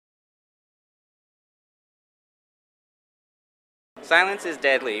Silence is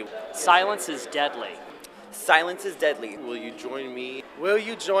deadly. Silence is deadly. Silence is deadly. Will you join me? Will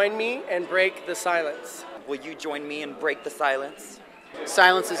you join me and break the silence? Will you join me and break the silence?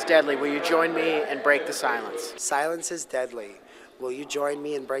 Silence is deadly. Will you join me and break the silence? Silence is deadly. Will you join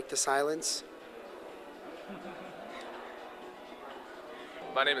me and break the silence?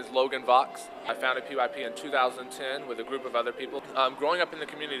 My name is Logan Voxx. I founded PYP in 2010 with a group of other people. Growing up in the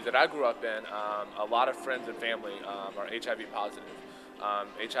community that I grew up in, a lot of friends and family are HIV positive.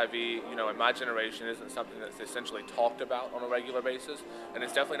 HIV, in my generation isn't something that's essentially talked about on a regular basis, and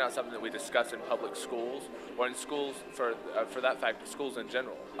it's definitely not something that we discuss in public schools or in schools, for that fact, schools in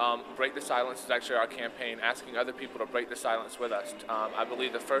general. Break the Silence is actually our campaign, asking other people to break the silence with us. I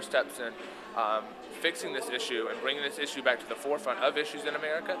believe the first steps in fixing this issue and bringing this issue back to the forefront of issues in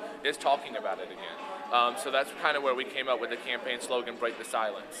America is talking about it again. So that's kind of where we came up with the campaign slogan, Break the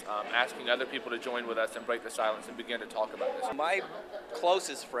Silence, asking other people to join with us and break the silence and begin to talk about this. My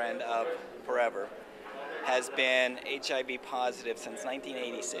closest friend of forever has been HIV positive since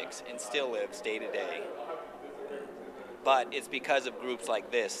 1986 and still lives day to day. But it's because of groups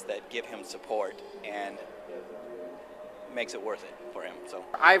like this that give him support and makes it worth it for him. So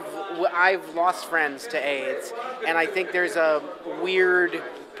I've lost friends to AIDS, and I think there's a weird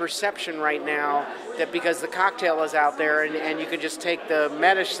perception right now that because the cocktail is out there and you can just take the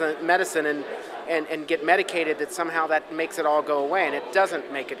medicine and get medicated, that somehow that makes it all go away, and it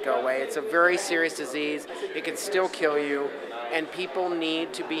doesn't make it go away. It's a very serious disease. It can still kill you, and people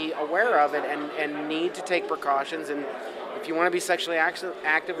need to be aware of it and need to take precautions. And if you want to be sexually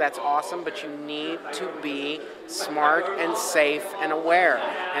active, that's awesome, but you need to be smart and safe and aware,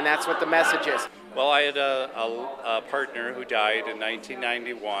 and that's what the message is. Well, I had a partner who died in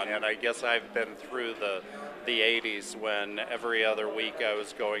 1991, and I guess I've been through the 80s when every other week I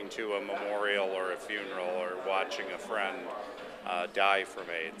was going to a memorial or a funeral or watching a friend die from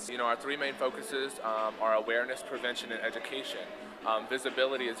AIDS. Our three main focuses are awareness, prevention, and education.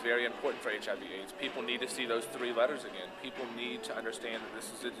 Visibility is very important for HIV/AIDS. People need to see those three letters again. People need to understand that this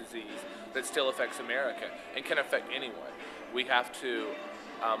is a disease that still affects America and can affect anyone. We have to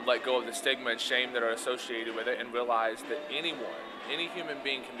let go of the stigma and shame that are associated with it and realize that anyone, any human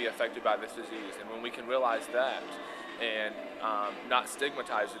being can be affected by this disease. And when we can realize that and not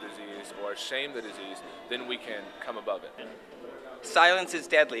stigmatize the disease or shame the disease, then we can come above it. Silence is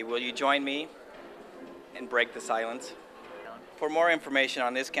deadly. Will you join me and break the silence? For more information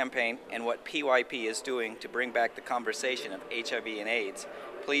on this campaign and what PYP is doing to bring back the conversation of HIV and AIDS,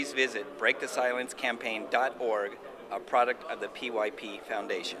 please visit breakthesilencecampaign.org, a product of the PYP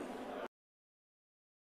Foundation.